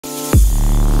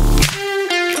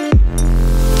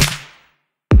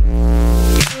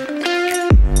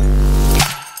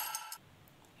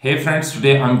Hey friends,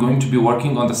 today I'm going to be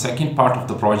working on the second part of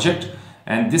the project,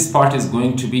 and this part is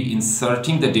going to be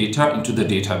inserting the data into the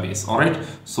database. Alright,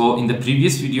 so in the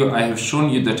previous video I have shown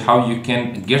you that how you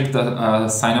can get the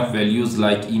sign up values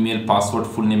like email, password,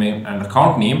 full name and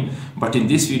account name, but in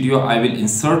this video I will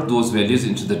insert those values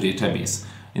into the database.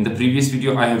 In the previous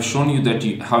video I have shown you that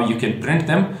how you can print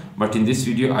them, but in this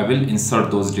video I will insert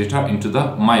those data into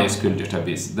the MySQL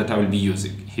database that I will be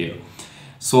using here.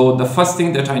 So the first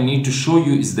thing that I need to show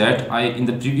you is that in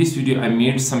the previous video I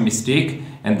made some mistake,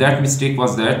 and that mistake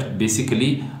was that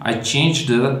basically I changed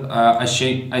the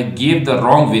I gave the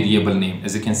wrong variable name.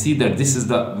 As you can see that this is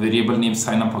the variable name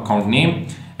sign up account name,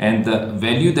 and the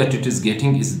value that it is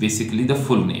getting is basically the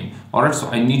full name. Alright, so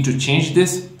I need to change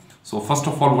this. So first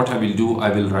of all, what I will do, I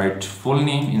will write full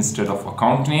name instead of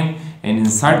account name, and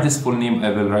inside this full name I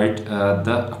will write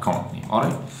the account name.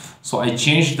 Alright, so I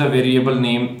changed the variable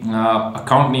name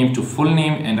account name to full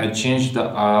name, and I changed the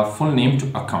full name to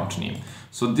account name.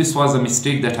 So this was a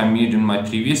mistake that I made in my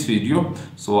previous video,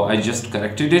 so I just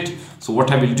corrected it. So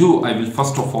what I will do, I will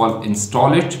first of all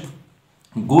install it,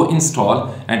 go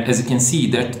install, and as you can see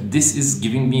that this is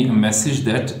giving me a message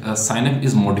that signup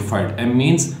is modified. M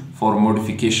means for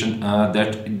modification,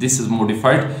 that this is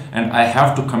modified and I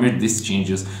have to commit these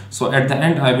changes. So at the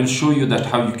end I will show you that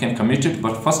how you can commit it,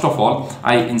 but first of all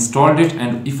I installed it,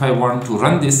 and if I want to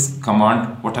run this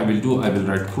command, what I will do, I will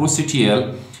write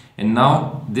proctl, and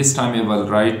now this time I will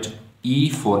write E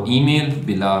for email,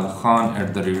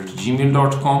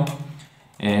 bilalkhan@gmail.com,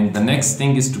 and the next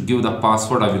thing is to give the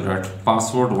password. I will write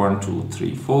password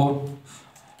 1234,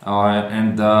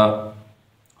 and the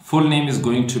full name is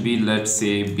going to be, let's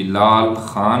say, Bilal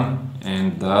Khan,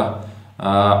 and the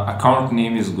account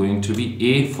name is going to be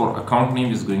A for account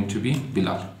name is going to be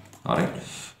Bilal. All right,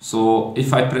 so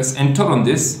if I press enter on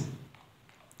this,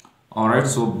 all right,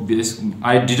 so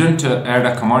I didn't add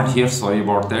a command here, sorry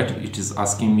about that. It is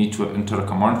asking me to enter a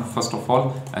command. First of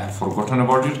all, I have forgotten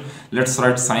about it. Let's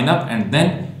write sign up, and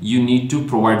then you need to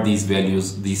provide these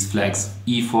values, these flags: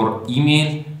 E for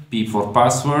email, P for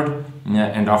password,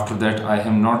 and after that I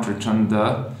have not written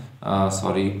the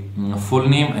full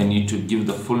name. I need to give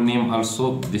the full name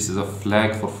also. This is a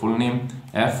flag for full name,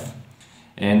 F,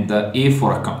 and the A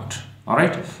for account. All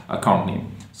right, account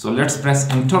name. So let's press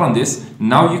enter on this.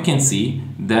 Now you can see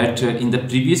that in the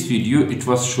previous video it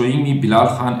was showing me Bilal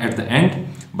Khan at the end,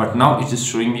 but now it is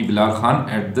showing me Bilal Khan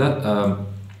at the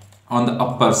on the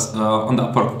upper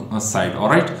side. All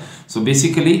right, so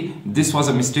basically this was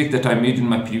a mistake that I made in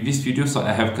my previous video, so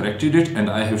I have corrected it, and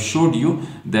I have showed you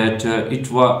that it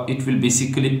will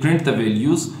basically print the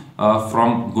values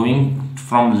from going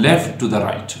from left to the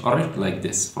right. All right, like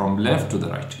this, from left to the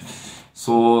right.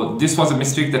 So this was a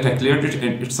mistake that I cleared it,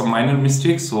 and it's a minor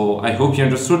mistake, so I hope you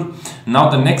understood. Now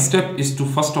the next step is to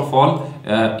first of all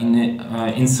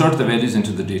insert the values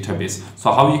into the database.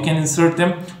 So how you can insert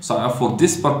them? So for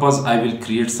this purpose I will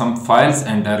create some files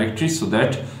and directories, so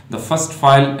that the first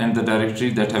file and the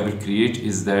directory that I will create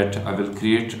is that I will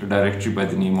create a directory by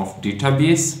the name of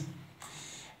database,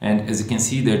 and as you can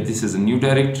see that this is a new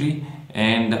directory,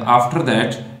 and after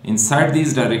that inside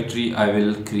this directory I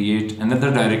will create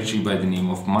another directory by the name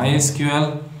of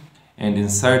MySQL, and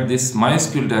inside this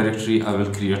MySQL directory I will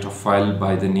create a file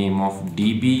by the name of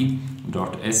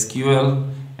db.sql,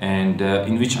 and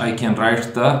in which I can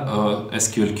write the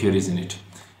SQL queries in it.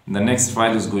 And the next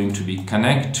file is going to be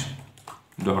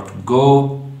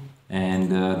connect.go,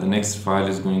 and the next file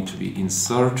is going to be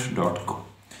insert.go.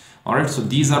 Alright, so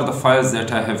these are the files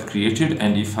that I have created,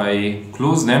 and if I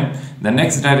close them, the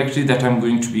next directory that I'm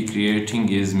going to be creating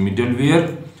is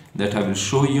middleware, that I will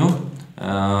show you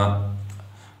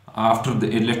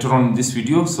later on in this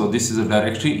video. So this is a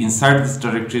directory. Inside this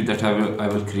directory that I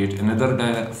will create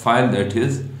another file, that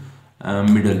is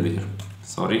middleware.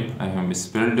 Sorry, I have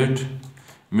misspelled it.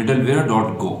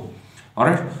 Middleware.go.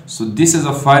 Alright, so this is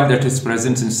a file that is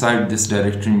present inside this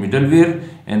directory middleware,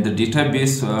 and the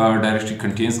database directory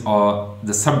contains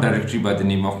the subdirectory by the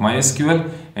name of MySQL,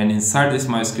 and inside this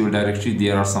MySQL directory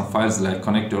there are some files like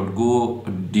connect.go,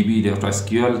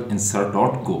 db.sql,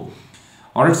 insert.go.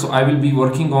 Alright, so I will be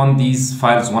working on these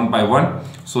files one by one.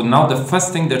 So now the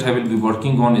first thing that I will be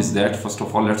working on is that, first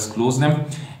of all, let's close them,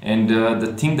 and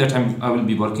the thing that I will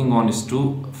be working on is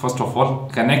to first of all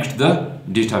connect the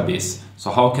database. So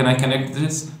how can I connect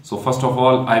this? So first of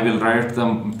all I will write the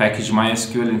package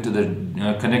MySQL into the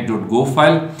connect.go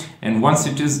file, and once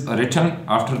it is written,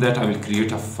 after that I will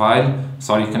create a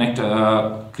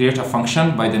create a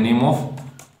function by the name of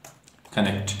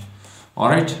connect.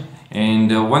 Alright,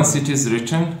 and once it is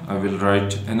written I will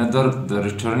write the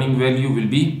returning value will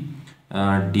be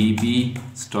db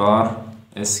star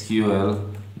sql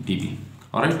db.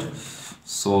 All right,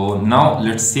 so now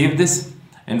let's save this,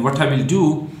 and what I will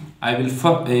do, I will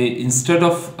instead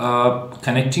of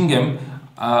connecting them,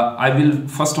 I will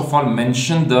first of all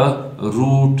mention the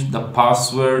root, the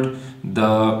password,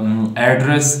 the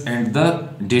address and the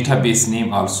database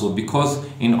name also, because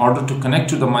in order to connect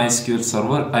to the MySQL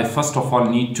server, I first of all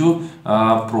need to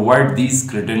provide these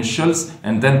credentials,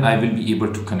 and then I will be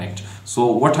able to connect. So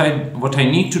what I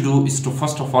need to do is to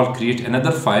first of all create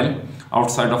another file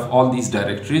outside of all these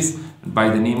directories by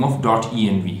the name of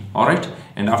 .env. all right,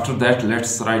 and after that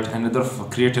let's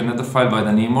create another file by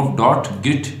the name of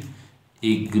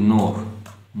 .gitignore.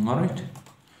 all right,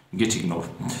 gitignore.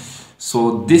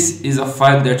 So this is a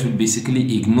file that will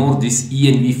basically ignore this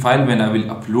env file when I will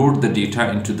upload the data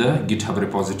into the GitHub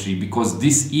repository, because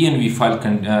this env file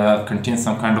contains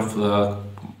some kind of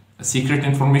secret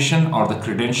information or the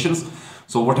credentials.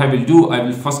 So what I will do, I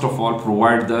will first of all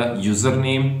provide the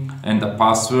username and the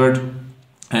password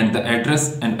and the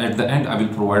address, and at the end I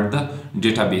will provide the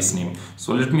database name.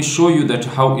 So let me show you that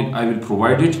how I will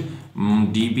provide it.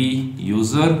 db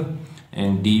user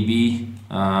and db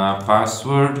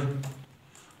password,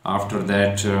 after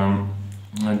that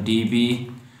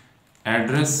db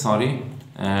address,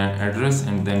 address,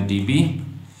 and then db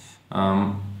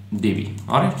db.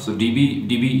 all right, so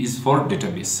db is for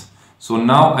database. So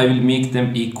now I will make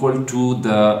them equal to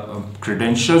the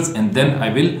credentials, and then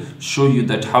I will show you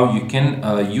that how you can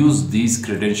use these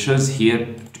credentials here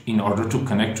in order to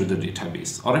connect to the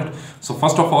database. all right, so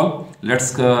first of all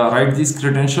let's write these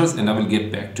credentials and I will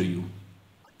get back to you.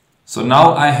 So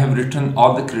now I have written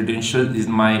all the credentials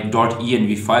in my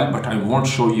 .env file, but I won't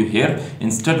show you here.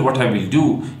 Instead what I will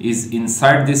do is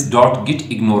inside this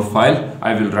 .gitignore file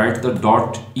I will write the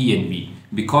 .env,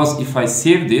 because if I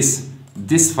save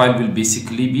this file will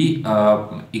basically be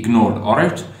ignored. all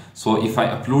right, so if I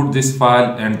upload this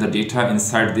file and the data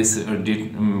inside this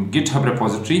GitHub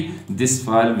repository, this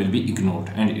file will be ignored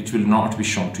and it will not be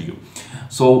shown to you.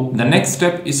 So the next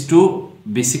step is to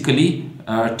basically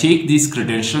take these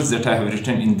credentials that I have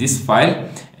written in this file,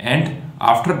 and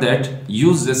after that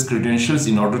use these credentials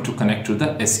in order to connect to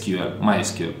the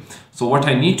MySQL. So what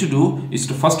I need to do is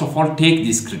to first of all take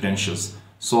these credentials.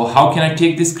 So how can I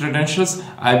take these credentials?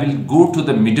 I will go to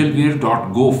the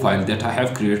middleware.go file that I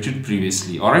have created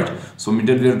previously. all right, so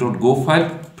middleware.go file,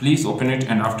 please open it,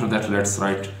 and after that let's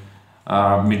write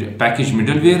package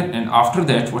middleware, and after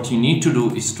that what you need to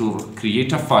do is to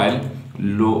create a file,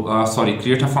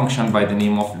 create a function by the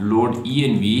name of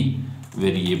loadenv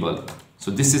variable. So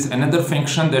this is another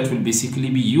function that will basically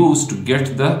be used to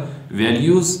get the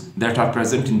values that are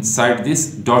present inside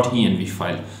this .env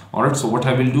file. all right, so what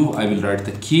I will do, I will write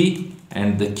the key,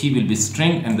 and the key will be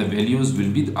string and the values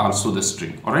will be also the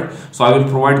string. all right, so I will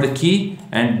provide the key,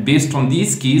 and based on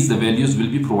these keys the values will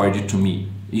be provided to me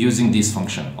using this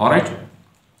function. all right,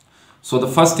 so the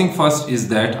first thing first is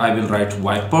that I will write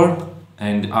wiper,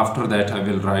 and after that I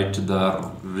will write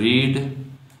the read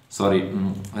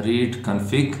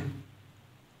config,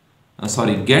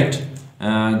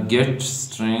 get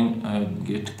string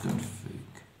get config.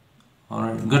 all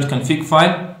right, get config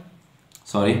file,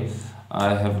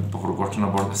 I have forgotten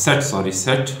about set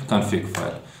config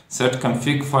file, set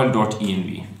config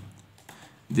file.env.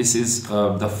 this is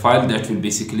the file that will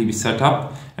basically be set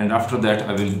up, and after that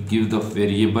I will give the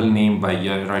variable name by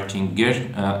writing get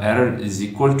error is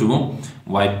equal to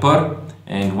wiper,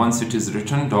 and once it is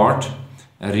written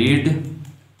read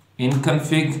in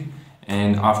config,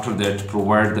 and after that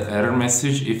provide the error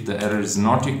message. If the error is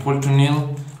not equal to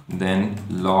nil, then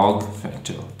log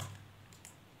fatal.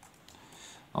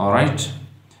 all right,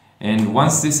 and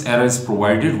once this error is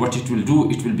provided, what it will do,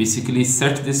 it will basically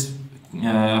set this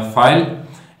file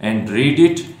and read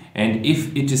it, and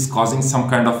if it is causing some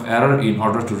kind of error in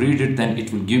order to read it, then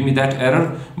it will give me that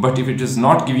error. But if it is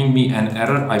not giving me an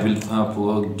error, I will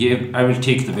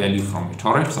take the value from it.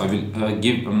 all right, so I will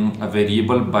give a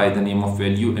variable by the name of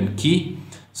value and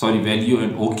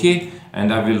OK,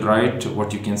 and I will write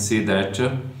what you can say that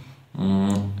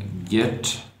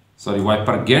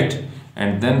wiper get,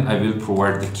 and then I will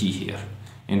provide the key here,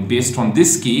 and based on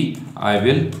this key I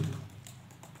will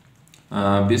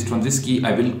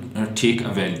take a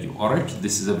value. all right,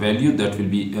 this is a value that will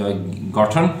be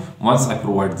gotten once I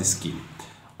provide this key.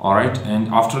 all right, and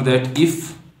after that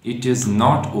if it is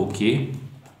not okay,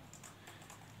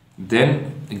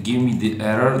 then give me the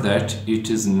error that it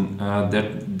is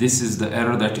this is the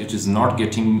error that it is not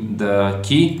getting the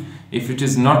key. If it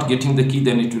is not getting the key,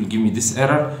 then it will give me this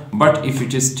error, but if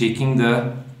it is taking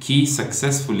the key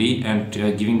successfully and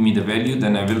giving me the value,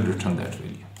 then I will return that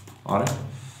value. all right,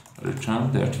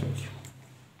 return that value.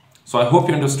 So I hope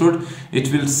you understood.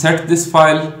 It will set this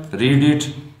file, read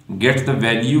it, get the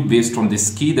value based on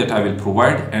this key that I will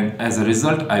provide, and as a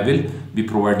result I will be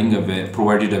provided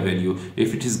a value.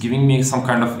 If it is giving me some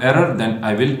kind of error, then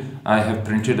I have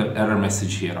printed an error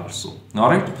message here also. All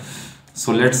right,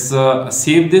 so let's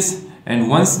save this, and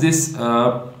once this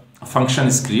function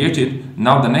is created,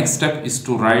 now the next step is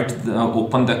to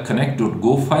open the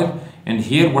connect.go file, and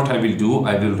here what I will do,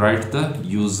 I will write the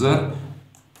user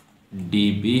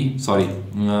db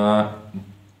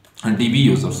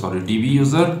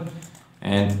user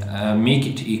and make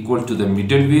it equal to the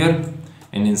middleware,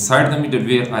 and inside the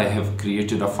middleware I have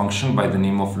created a function by the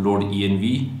name of load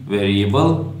env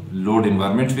variable, load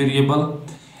environment variable,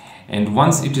 and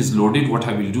once it is loaded, what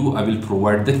I will do, I will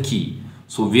provide the key.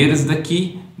 So where is the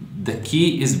key? The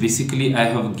key is basically, I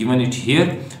have given it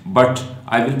here, but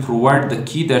I will provide the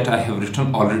key that I have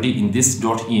written already in this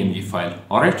 .env file.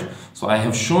 Alright, so I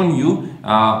have shown you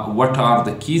what are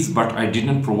the keys, but I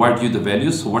didn't provide you the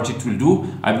values. So what it will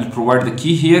do, I will provide the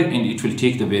key here and it will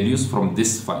take the values from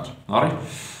this file. Alright,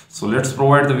 so let's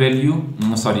provide the value,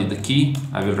 the key.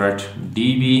 I will write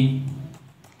db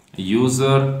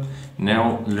user.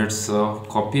 Now let's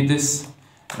copy this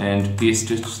and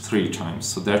paste it 3 times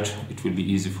so that it will be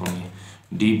easy for me.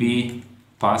 db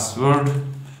password,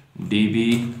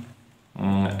 db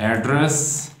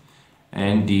address,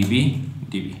 and db.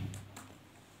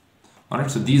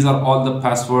 Alright, so these are all the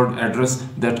password address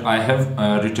that I have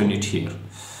written it here.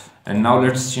 And now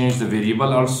let's change the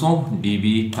variable also,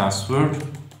 db password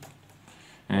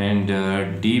and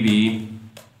db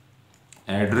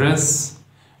address.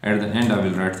 At the end I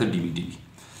will write the db.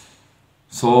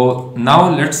 So now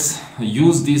let's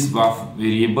use these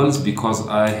variables because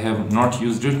I have not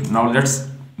used it. Now let's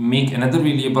make another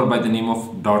variable by the name of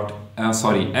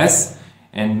s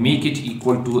and make it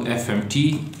equal to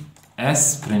fmt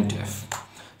sprintf.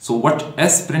 So what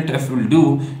sprintf will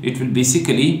do, it will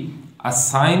basically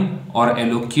assign or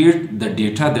allocate the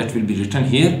data that will be written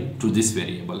here to this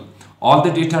variable. All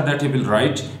the data that I will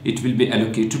write, it will be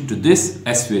allocated to this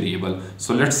s variable.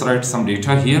 So let's write some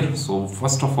data here. So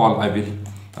first of all, I will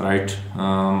write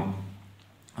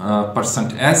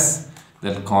 %s,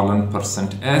 then colon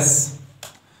 %s,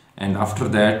 and after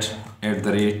that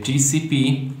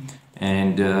 @tcp,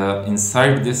 and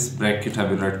inside this bracket I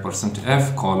will write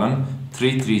 %f colon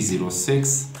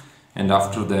 3306, and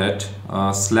after that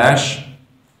slash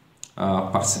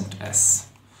 %s.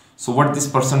 So what this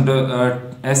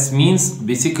 %s means,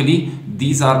 basically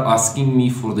these are asking me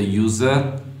for the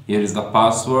user. Here is the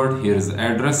password, here is the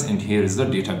address, and here is the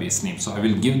database name. So I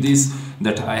will give this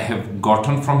that I have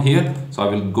gotten from here. So I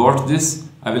will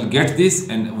get this,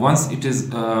 and once it is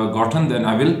gotten, then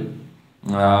I will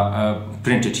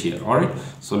print it here. All right,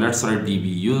 so let's write db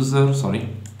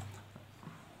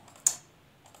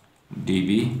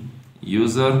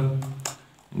user,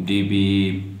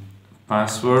 db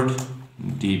password,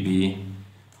 db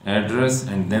address,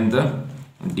 and then the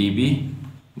db.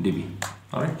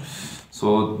 All right,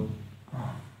 so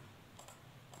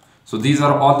these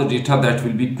are all the data that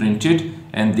will be printed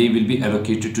and they will be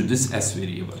allocated to this s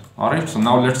variable. All right, so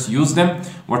now let's use them.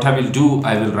 What I will do,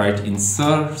 I will write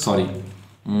insert,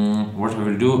 what I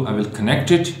will do, I will connect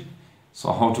it.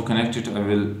 So how to connect it, I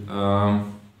will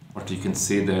what you can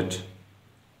say that.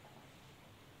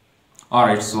 All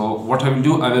right, so what I will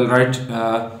do, I will write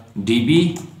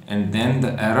db, and then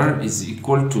the error is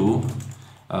equal to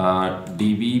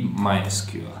db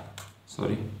MySQL,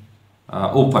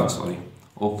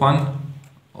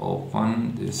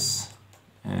 open this,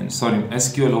 and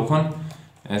SQL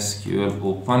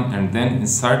open, and then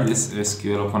inside this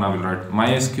SQL open I will write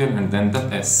MySQL and then the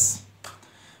s.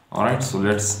 All right, so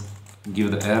let's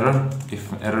give the error.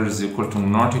 If error is equal to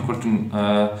not equal to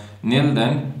nil,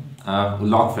 then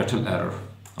log fatal error.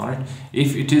 All right,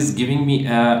 if it is giving me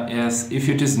if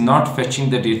it is not fetching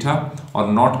the data or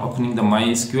not opening the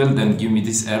MySQL, then give me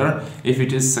this error. If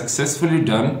it is successfully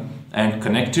done and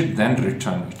connected, then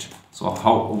return it. So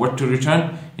what to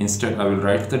return? Instead I will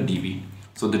write the db.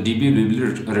 So the db will be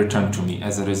returned to me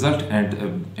as a result, and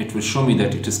it will show me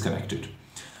that it is connected.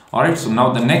 All right, so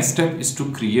now the next step is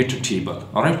to create a table.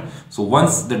 All right, so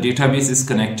once the database is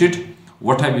connected,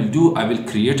 what I will do, I will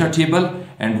create a table,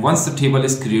 and once the table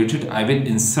is created, I will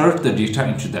insert the data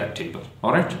into that table.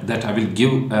 All right, that I will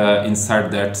give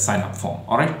inside that sign up form.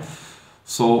 All right,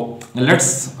 so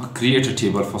let's create a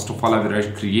table. First of all, I will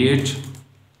write create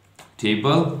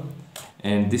table,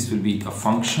 and this will be a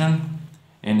function,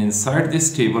 and inside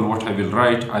this table what I will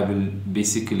write, I will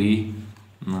basically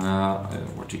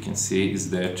what you can say is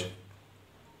that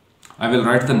I will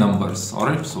write the numbers. All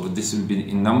right, so this will be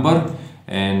in number,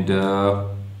 and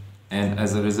and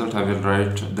as a result I will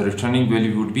write the returning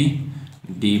value would be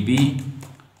db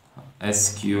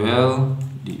SQL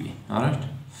db. All right,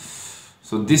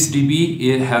 so this db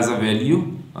it has a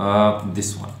value,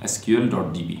 this one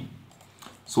sql.db.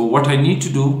 so what I need to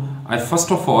do, I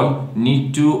first of all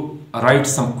need to write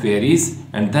some queries,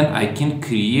 and then I can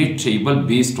create table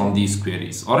based on these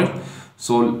queries. All right,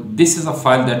 so this is a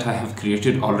file that I have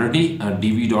created already,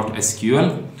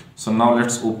 db.sql. so now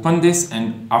let's open this,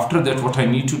 and after that what I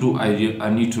need to do, I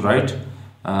need to write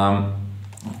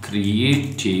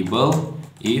create table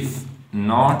if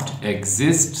not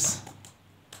exists,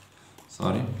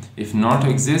 if not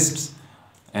exists,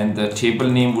 and the table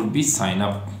name would be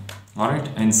signup. All right,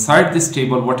 inside this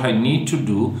table what I need to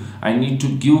do, I need to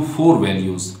give 4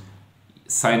 values: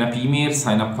 sign up email,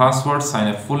 sign up password, sign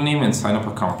up full name, and sign up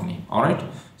account name. All right,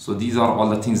 so these are all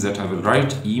the things that I will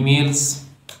write. Emails,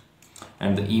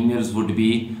 and the emails would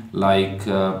be like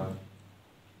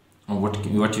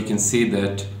what you can say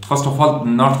that, first of all,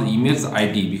 not the emails,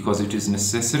 ID, because it is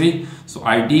necessary. So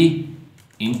ID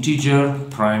integer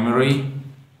primary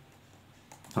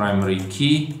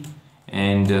key,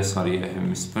 and sorry, I have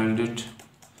misspelled it,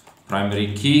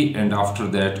 primary key, and after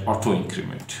that auto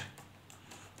increment.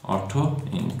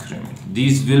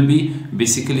 These will be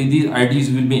basically, these IDs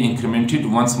will be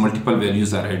incremented once multiple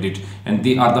values are added, and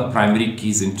they are the primary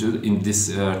keys in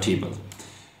this table.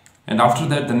 And after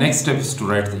that the next step is to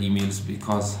write the emails,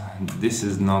 because this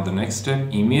is now the next step,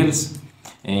 emails.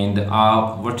 And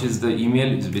what is the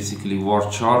email? It's basically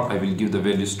varchar. I will give the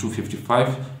values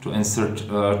 255 to insert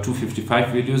 255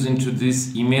 values into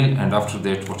this email, and after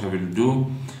that what I will do,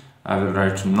 I will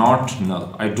write not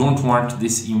null. I don't want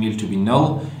this email to be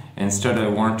null, instead I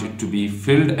want it to be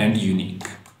filled and unique.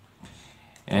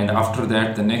 And after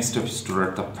that the next step is to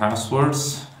write the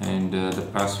passwords, and the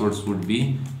passwords would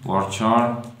be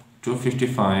varchar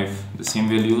 255, the same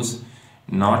values,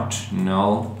 not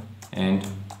null, and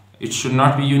it should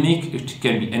not be unique, it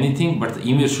can be anything, but the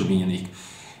email should be unique.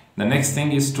 The next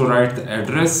thing is to write the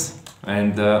address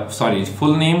and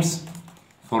full names,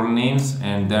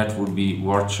 and that would be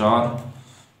varchar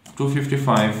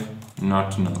 255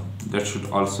 not null. That should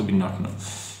also be not null.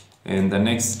 And the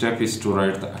next step is to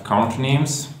write the account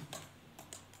names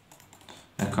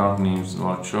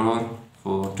varchar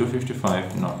for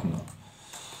 255 not null.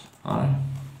 All right,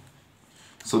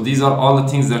 so these are all the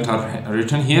things that are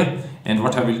written here. And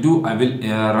what I will do, I will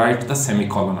write the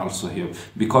semicolon also here,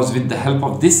 because with the help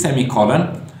of this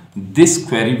semicolon this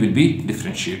query will be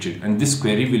differentiated, and this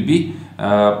query will be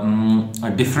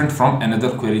different from another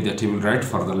query that you will write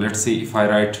further. Let's say if I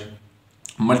write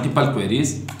multiple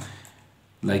queries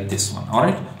like this one. All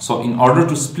right, so in order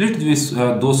to split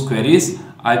those queries,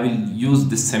 I will use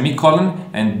the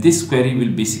semicolon, and this query will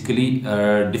basically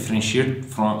differentiate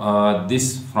from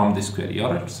this query.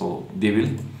 All right, so they will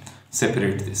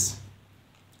separate this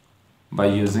by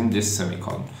using this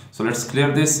semicolon. So let's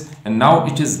clear this, and now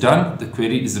it is done. The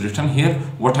query is written here.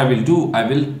 What I will do, I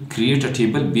will create a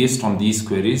table based on these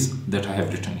queries that I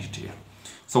have written it here.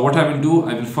 So what I will do,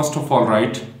 I will first of all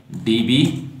write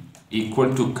db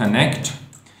equal to connect,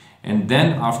 and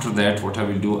then after that what I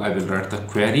will do, I will write the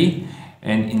query,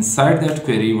 and inside that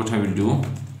query what I will do,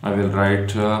 I will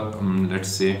write let's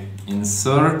say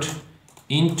insert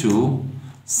into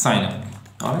signup.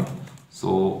 All right,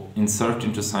 so insert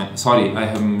into sign, sorry, I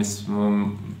have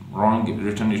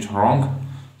written it wrong.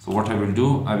 So what I will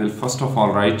do, I will first of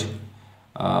all write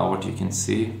what you can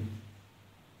say,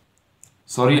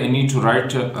 sorry, I need to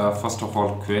write first of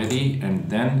all query and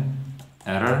then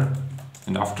error,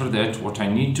 and after that what I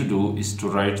need to do is to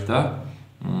write the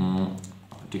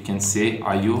what you can say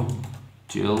io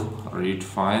till read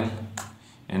file,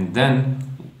 and then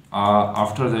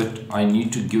after that I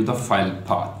need to give the file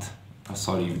path,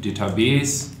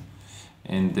 database,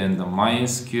 and then the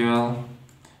MySQL,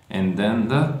 and then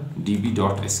the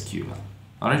db.sql.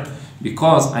 all right,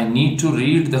 because I need to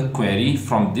read the query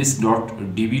from this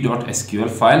db.sql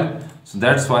file, so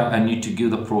that's why I need to give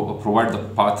the provide the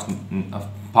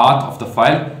path of the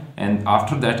file, and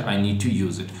after that I need to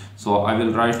use it. So I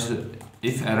will write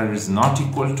if error is not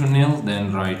equal to nil,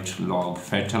 then write log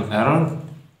fatal error,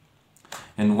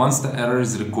 and once the error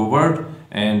is recovered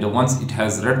and once it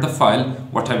has read the file,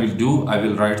 what I will do, I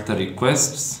will write the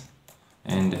requests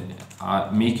and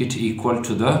make it equal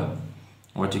to the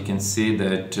what you can say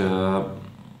that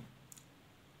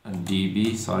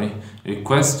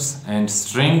requests and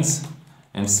strings,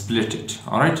 and split it.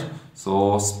 All right,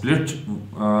 so split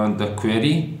the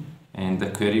query, and the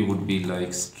query would be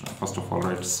like, first of all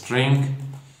write string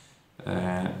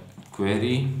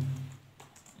query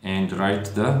and write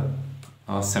the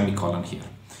semicolon here.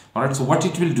 All right, so what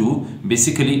it will do,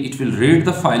 basically it will read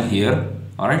the file here,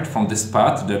 all right, from this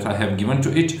path that I have given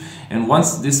to it. And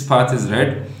once this path is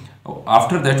read,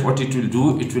 after that what it will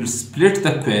do, it will split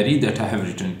the query that I have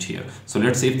written here. So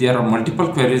let's say if there are multiple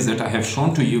queries that I have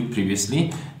shown to you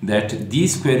previously, that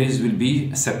these queries will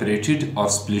be separated or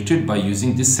splitted by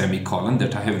using this semicolon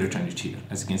that I have written it here.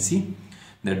 As you can see,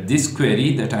 that this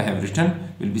query that I have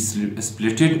written will be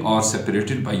splitted or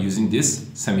separated by using this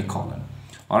semicolon.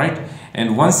 All right,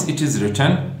 and once it is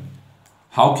written,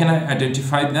 how can I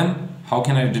identify them? How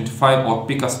can I identify or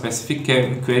pick a specific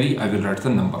query? I will write the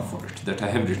number for it that I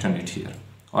have written it here.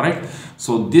 All right,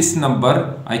 so this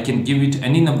number, I can give it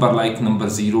any number like number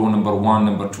 0, number 1,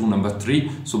 number 2, number 3.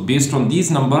 So based on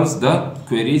these numbers, the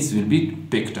queries will be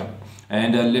picked up.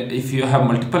 And if you have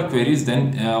multiple queries,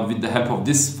 then with the help of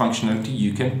this functionality,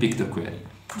 you can pick the query.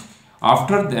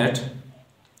 After that,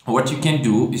 what you can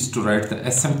do is to write the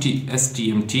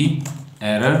stmt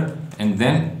error and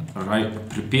then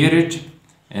prepare it.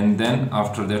 And then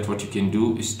after that, what you can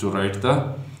do is to write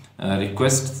the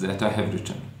request that I have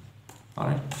written. All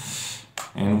right,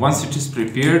 and once it is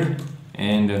prepared,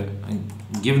 and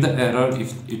give the error.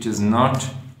 If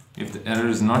the error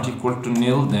is not equal to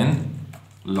nil, then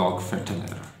log fatal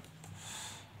error.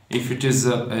 If it is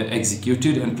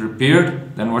executed and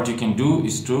prepared, then what you can do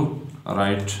is to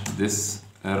write this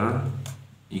error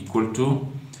equal to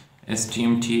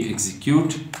stmt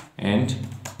execute and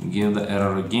give the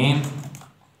error again.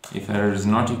 If error is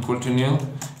not equal to nil,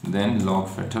 then log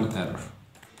fatal error.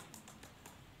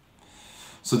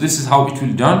 So this is how it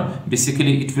will done.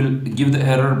 Basically, it will give the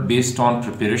error based on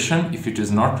preparation. If it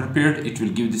is not prepared, it will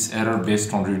give this error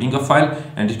based on reading a file,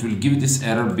 and it will give this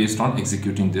error based on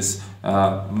executing this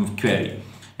query.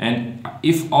 And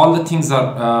if all the things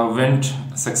are went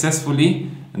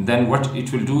successfully, then what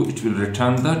it will do, it will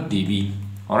return the DB,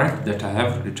 all right, that I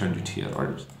have returned it here. All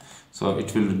right, so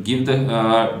it will give the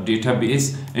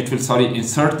database, it will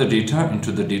insert the data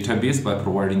into the database by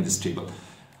providing this table.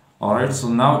 All right, so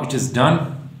now it is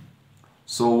done.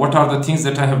 So what are the things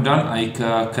that I have done? I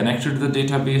connected the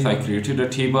database, I created a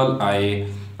table, I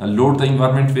load the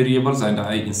environment variables, and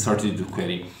I inserted the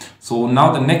query. So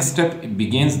now the next step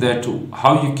begins that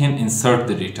how you can insert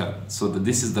the data. So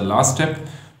this is the last step.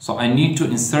 So I need to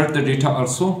insert the data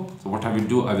also. So what I will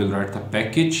do, I will write the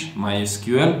package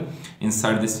MySQL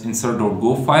inside this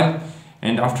insert.go file,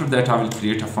 and after that I will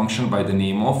create a function by the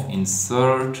name of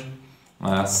insert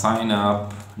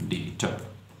signup data.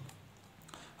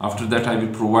 After that I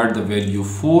will provide the value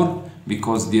 4,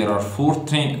 because there are 4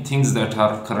 things that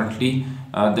are currently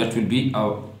that will be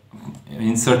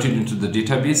inserted into the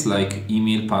database, like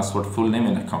email, password, full name,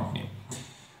 and account name.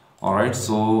 All right,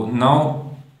 so now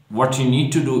what you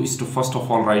need to do is to first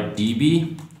of all write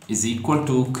db is equal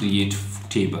to create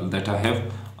table that I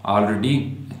have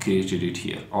already created it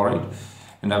here. All right,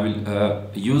 and I will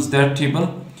use that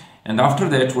table. And after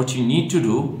that, what you need to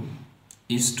do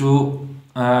is to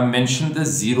mention the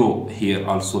 0 here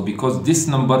also, because this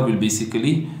number will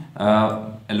basically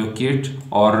allocate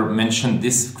or mention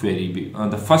this query.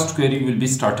 The first query will be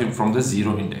starting from the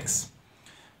 0 index.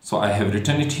 So I have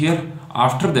written it here.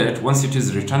 After that, once it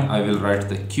is written, I will write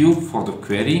the Q for the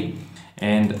query,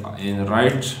 and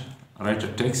write a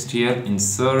text here,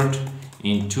 insert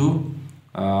into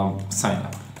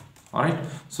signup. All right,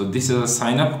 so this is a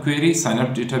signup query,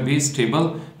 signup database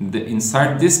table.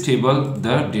 Inside this table,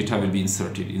 the data will be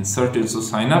inserted. Insert also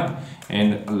signup,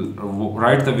 and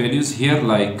write the values here,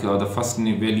 like the first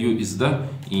value is the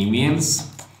emails,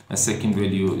 the second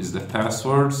value is the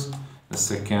passwords, the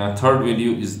third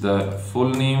value is the full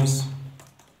names,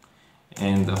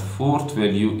 and the fourth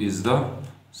value is the,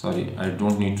 sorry, I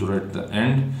don't need to write the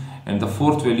end, and the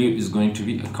fourth value is going to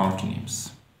be account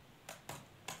names.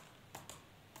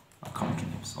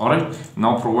 All right,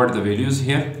 now provide the values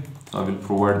here. So I will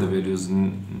provide the values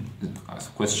as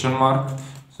question mark.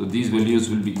 So these values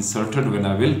will be inserted when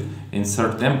I will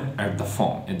insert them at the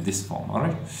form, at this form. All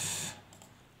right,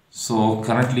 so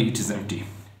currently it is empty.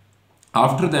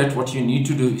 After that, what you need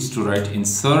to do is to write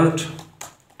insert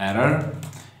error,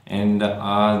 and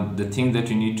the thing that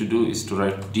you need to do is to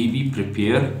write db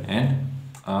prepare and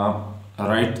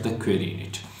write the query in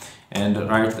it, and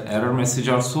write the error message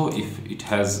also. If it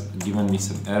has given me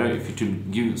some error, if it will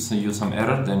give you some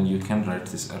error, then you can write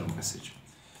this error message,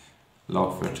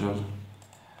 log fatal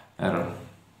error.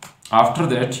 After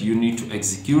that, you need to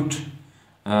execute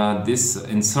this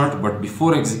insert, but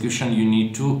before execution you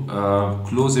need to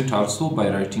close it also by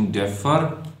writing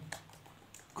defer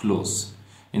close,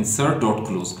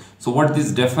 insert.close. So what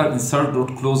this defer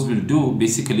insert.close will do,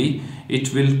 basically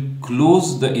it will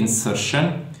close the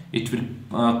insertion it will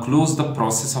close the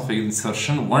process of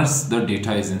insertion once the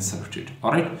data is inserted.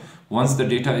 All right, once the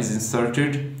data is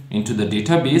inserted into the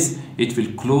database, it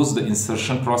will close the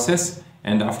insertion process,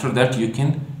 and after that you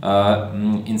can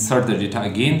insert the data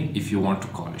again if you want to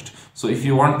call it. So if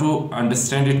you want to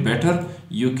understand it better,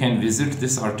 you can visit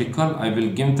this article. I will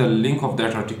give the link of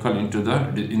that article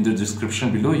in the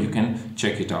description below. You can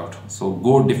check it out. So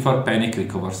go, differ, panic,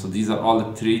 recover. So these are all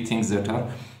the three things that are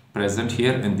present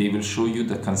here, and they will show you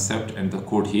the concept and the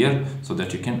code here so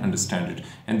that you can understand it.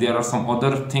 And there are some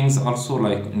other things also,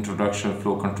 like introduction,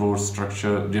 flow control,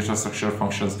 structure, data structure,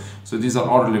 functions. So these are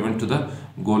all relevant to the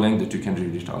Golang that you can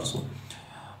read it also.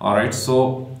 All right,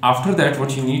 so after that,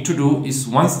 what you need to do is,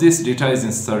 once this data is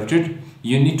inserted,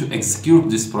 you need to execute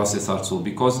this process also,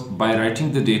 because by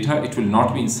writing the data, it will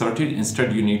not be inserted.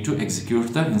 Instead, you need to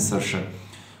execute the insertion.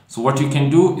 So what you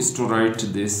can do is to write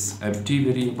this empty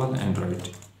variable and write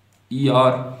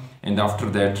ER, and after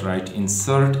that write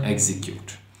insert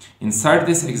execute. Inside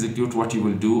this execute, what you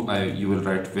will do, you will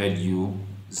write value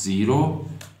 0,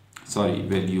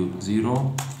 value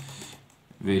 0,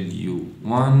 value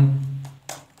 1,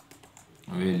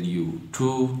 value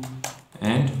 2,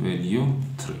 and value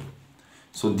 3.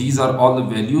 So these are all the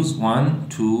values 1,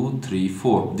 2, 3,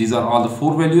 4. These are all the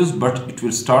 4 values, but it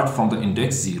will start from the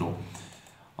index 0.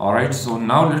 All right, so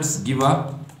now let's give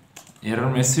a error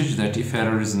message that if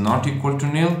error is not equal to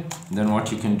nil, then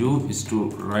what you can do is to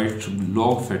write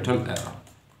log fatal error.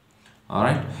 All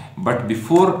right, but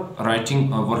before writing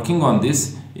working on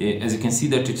this, as you can see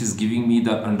that it is giving me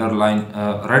the underline,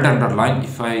 red underline.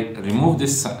 If I remove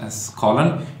this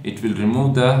colon, it will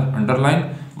remove the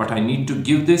underline, but I need to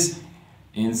give this.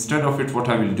 Instead of it, what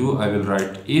I will do, I will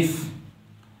write if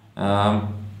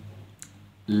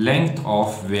length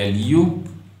of value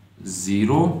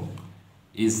 0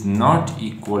 is not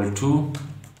equal to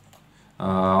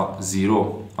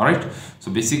 0. All right,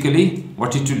 so basically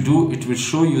what it will do, it will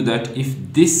show you that if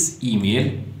this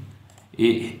email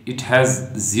it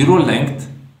has 0 length,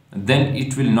 then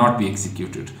it will not be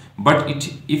executed. But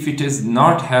if it does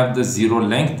not have the 0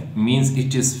 length, means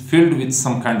it is filled with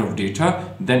some kind of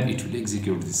data, then it will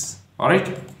execute this. All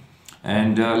right,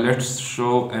 and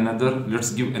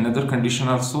let's give another condition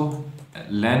also.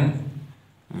 Len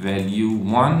value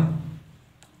 1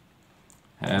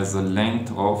 has a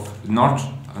length of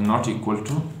not equal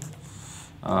to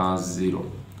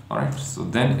 0. All right, so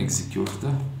then execute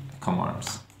the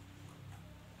commands.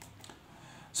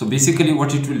 So basically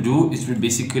what it will do, it will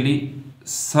basically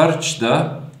search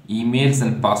the emails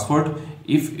and password.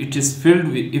 If it is filled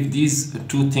with, if these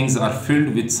two things are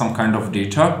filled with some kind of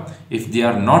data, if they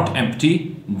are not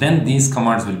empty, then these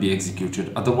commands will be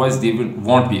executed. Otherwise they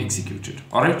won't be executed.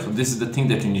 All right, so this is the thing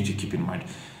that you need to keep in mind.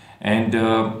 And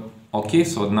okay,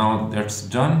 so now that's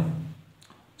done.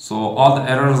 So all the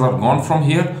errors are gone from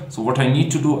here. So what I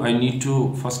need to do, I need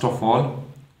to first of all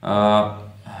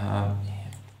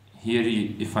here,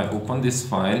 if I open this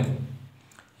file,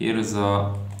 here is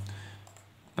a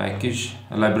package,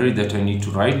 a library that I need to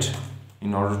write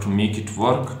in order to make it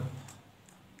work.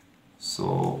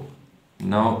 So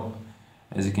now,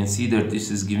 as you can see that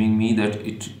this is giving me that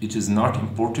it is not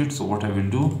imported. So what I will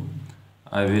do,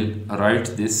 I will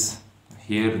write this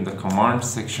here in the command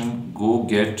section, go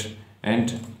get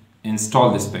and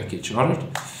install this package. All right,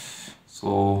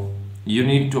 so you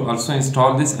need to also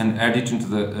install this and add it into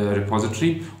the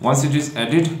repository. Once it is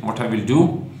added, what I will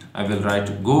do, I will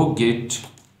write go get.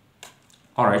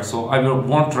 All right, so I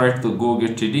won't write the go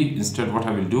get td. Instead, what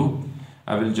I will do,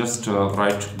 I will just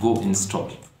write go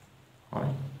install. All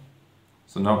right,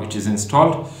 so now it is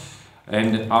installed,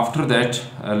 and after that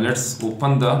let's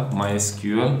open the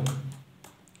MySQL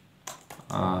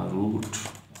root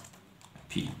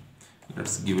p.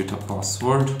 Let's give it a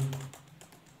password,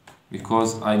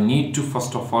 because I need to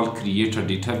first of all create a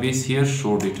database here,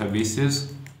 show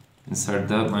databases inside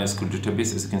the MySQL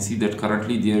database. As you can see that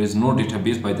currently there is no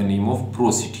database by the name of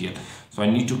proctl. So I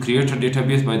need to create a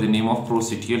database by the name of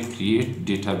proctl, create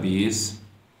database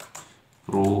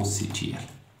proctl.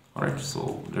 All right,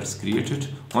 so let's create it.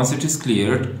 Once it is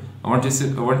cleared, once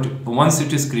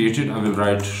it is created, I will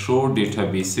write show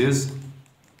databases.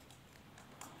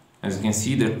 As you can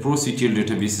see that proctl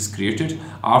database is created.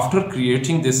 After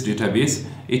creating this database,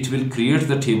 it will create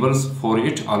the tables for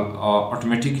it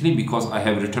automatically, because I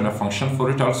have written a function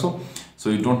for it also. So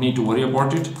you don't need to worry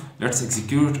about it. Let's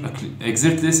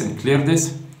exit this and clear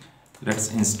this.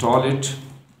 Let's install it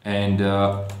and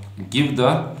give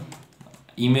the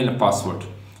email and password.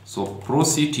 So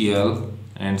proctl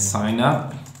and sign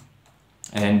up,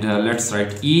 and let's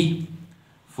write E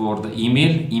for the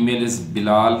email. Email is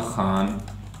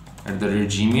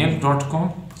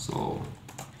bilalkhan@gmail.com. So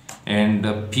and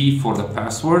P for the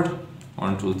password,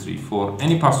 1 2 3 4,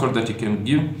 any password that you can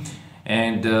give,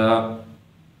 and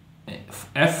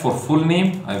F for full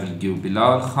name, I will give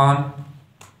Bilal Khan,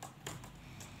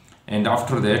 and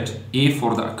after that A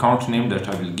for the account name that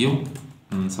I will give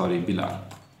Bilal.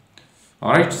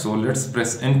 Alright, so let's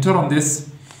press enter on this.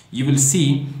 You will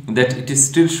see that it is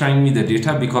still showing me the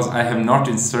data because I have not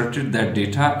inserted that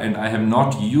data and I have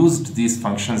not used these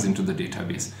functions into the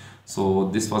database. So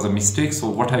this was a mistake. So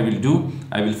what I will do,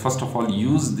 I will first of all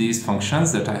use these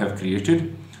functions that I have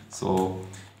created. So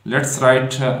let's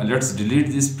write, let's delete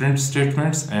these print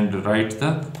statements and write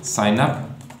the sign up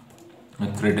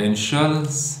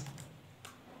credentials,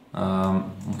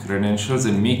 credentials,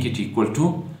 and make it equal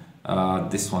to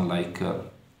this one, like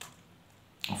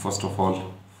first of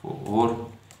all for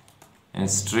and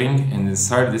string, and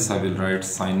inside this I will write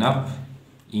sign up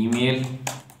email,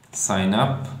 sign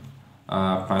up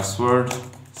password,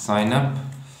 sign up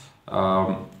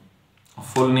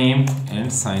full name,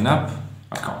 and sign up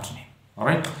account name. All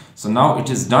right, so now it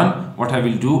is done. What I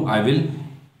will do, I will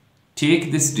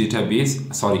take this database,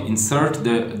 insert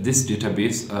this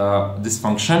database, this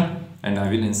function, and I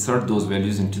will insert those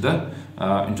values into the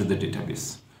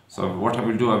database. So what I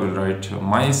will do, I will write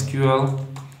MySQL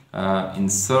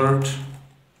insert,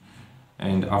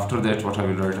 and after that what I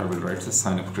will write the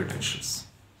sign up credentials.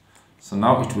 So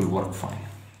now it will work fine.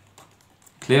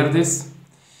 Clear this,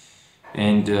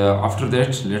 and after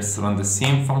that let's run the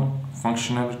same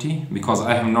functionality because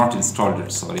I have not installed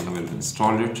it. I will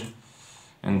install it,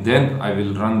 and then I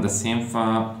will run the same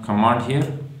command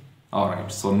here. All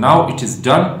right, so now it is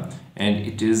done, and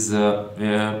it is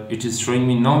showing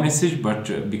me no message,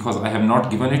 but because I have not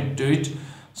given it to it,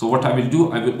 so what I will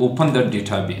do, I will open the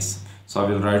database. So I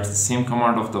will write the same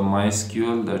command of the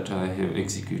MySQL that I have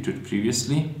executed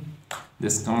previously.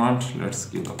 This command, let's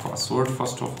give the password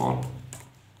first of all,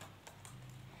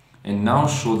 and now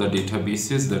show the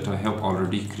databases that I have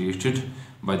already created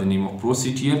by the name of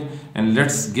proctl, and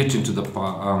let's get into the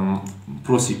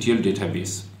proctl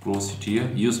database.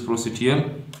 Use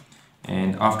proctl,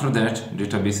 and after that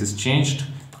database is changed.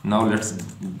 Now let's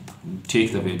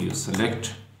take the values,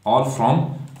 select all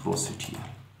from proctl.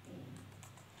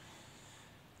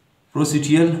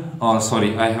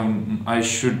 I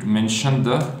should mention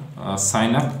the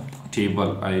sign up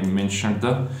table. I mentioned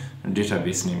the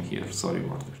database name here, sorry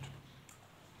about that.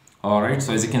 Alright,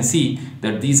 so as you can see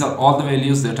that these are all the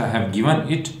values that I have given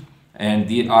it, and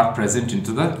they are present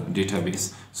into the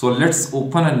database. So let's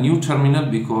open a new terminal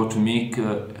because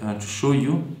to show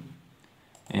you,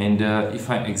 and if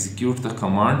I execute the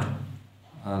command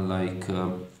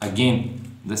again,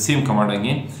 the same command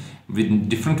again with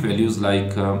different values,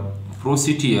 like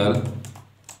proctl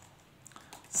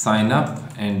sign up,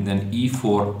 and then E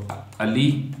for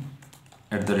ali@gmail.com.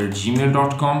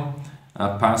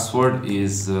 Password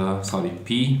is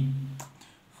P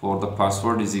for the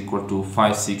password is equal to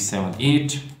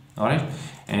 5678. All right,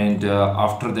 and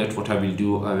after that what I will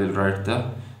do, I will write the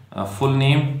full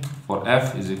name for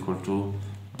F is equal to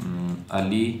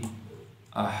Ali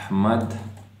Ahmad,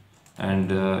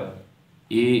 and A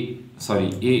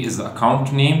is the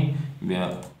account name,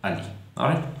 Ali. All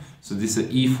right, so this is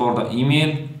E for the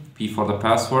email, P for the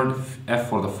password, F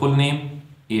for the full name,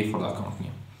 A for the account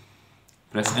name.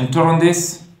 Press enter on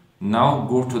this. Now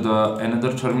go to the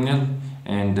another terminal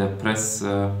and press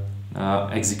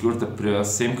execute the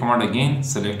same command again,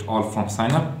 select all from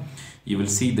sign up. You will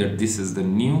see that this is the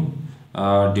new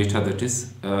data that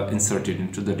is inserted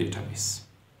into the database.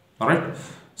 All right,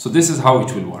 so this is how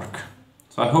it will work.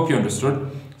 So I hope you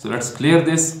understood. So let's clear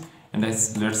this, and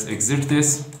let's exit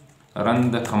this,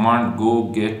 run the command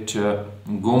go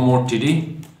more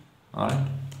td. All right,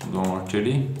 go more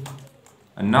td,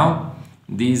 and now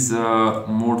these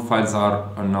mode files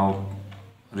are now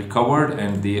recovered,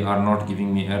 and they are not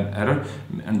giving me an error,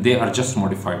 and they are just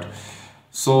modified.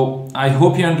 So I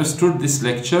hope you understood this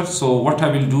lecture. So what I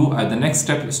will do, the next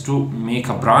step is to make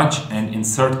a branch and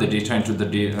insert the data into the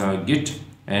Git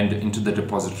and into the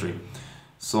repository.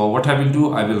 So what I will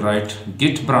do, I will write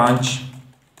git branch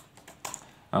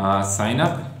sign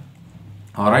up.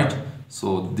 All right,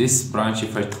 so this branch,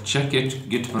 if I check it,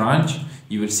 git branch,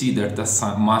 you will see that the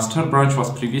master branch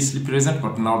was previously present,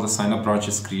 but now the sign up branch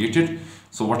is created.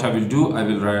 So what I will do, I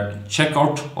will write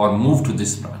checkout or move to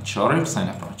this branch. All right, sign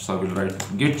up branch. So I will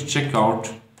write git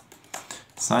checkout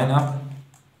sign up.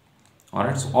 All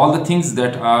right, so all the things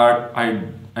that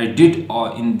I did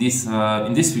in this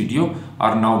video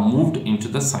are now moved into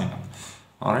the sign up.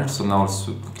 All right, so now let's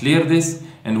clear this,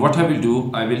 and what I will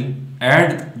do, I will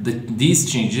add these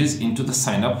changes into the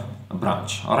sign up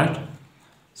branch. All right,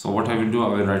 so what I will do, I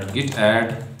will write git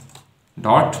add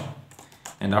dot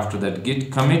and after that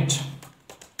git commit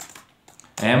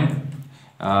m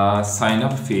sign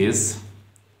up phase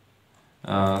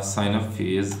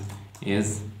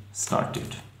is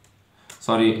started.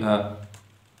 Sorry,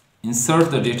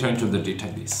 insert the data into the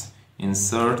database.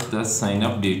 Insert the sign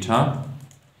up data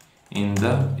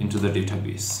into the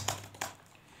database.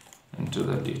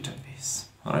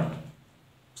 All right.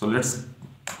 So let's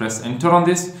press enter on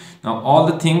this. Now all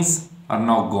the things are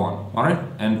now gone. All right,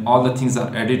 and all the things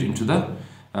are added into the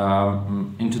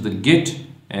git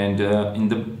and in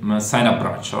the sign up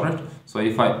branch. All right. So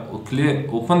if I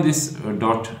open this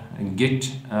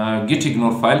git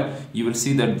ignore file, you will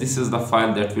see that this is the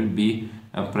file that will be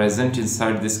present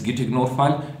inside this git ignore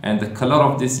file, and the color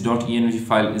of this .env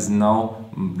file is now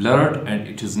blurred and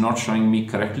it is not showing me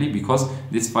correctly because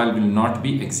this file will not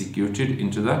be executed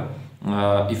into the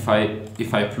if I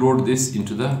upload this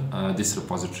into the this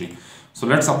repository. So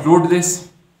let's upload this.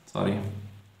 Sorry.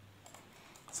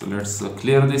 So let's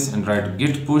clear this and write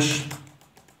git push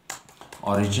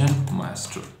origin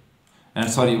master. And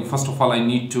sorry, first of all I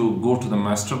need to go to the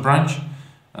master branch,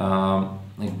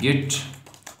 git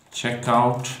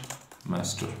checkout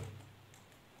master.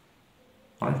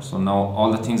 All right, so now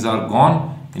all the things are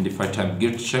gone, and if I type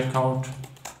git checkout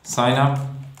sign up,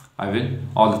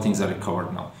 all the things are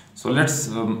recovered now. So let's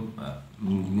upload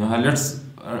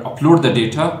the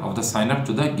data of the sign up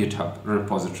to the GitHub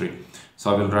repository.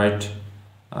 So I will write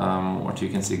what you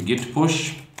can say, git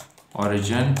push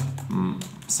origin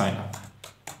sign up,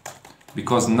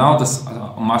 because now the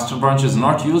master branch is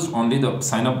not used, only the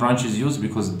sign up branch is used,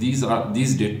 because these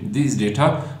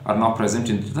data are now present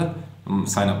into the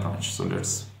sign up branch. So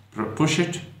let's push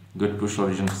it, git push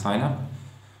origin sign up.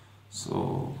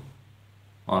 So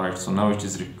all right, so now it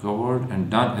is recovered and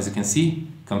done. As you can see,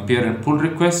 compare and pull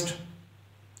request.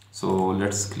 So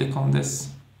let's click on this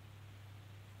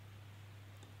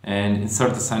and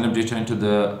insert the sign up data into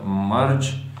the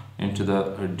merge into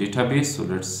the database. So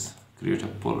let's create a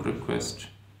pull request.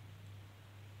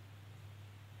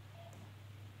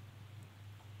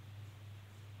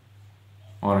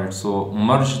 All right, so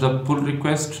merge the pull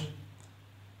request.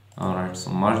 All right,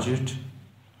 so merge it.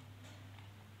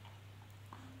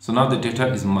 So now the data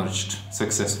is merged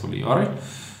successfully. All right,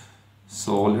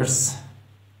 so let's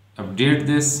update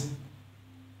this,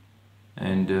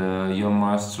 and your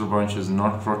master branch is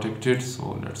not protected,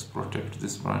 so let's protect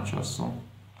this branch also.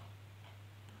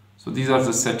 So these are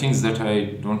the settings that I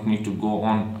don't need to go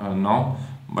on now,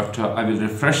 but I will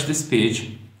refresh this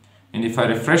page, and if I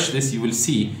refresh this, you will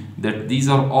see that these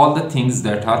are all the things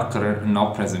that are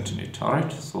now present in it. All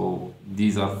right, so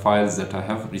these are files that I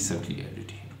have recently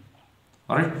added here.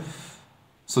 All right,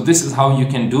 so this is how you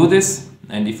can do this.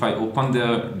 And if I open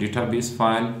the database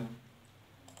file,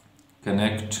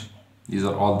 connect, these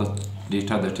are all the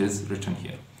data that is written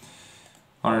here.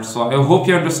 All right, so I hope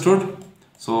you understood.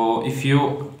 So if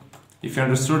you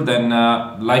understood, then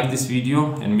like this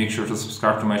video and make sure to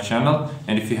subscribe to my channel.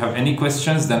 And if you have any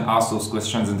questions, then ask those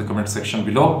questions in the comment section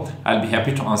below. I'll be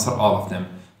happy to answer all of them.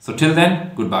 So till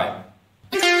then, goodbye.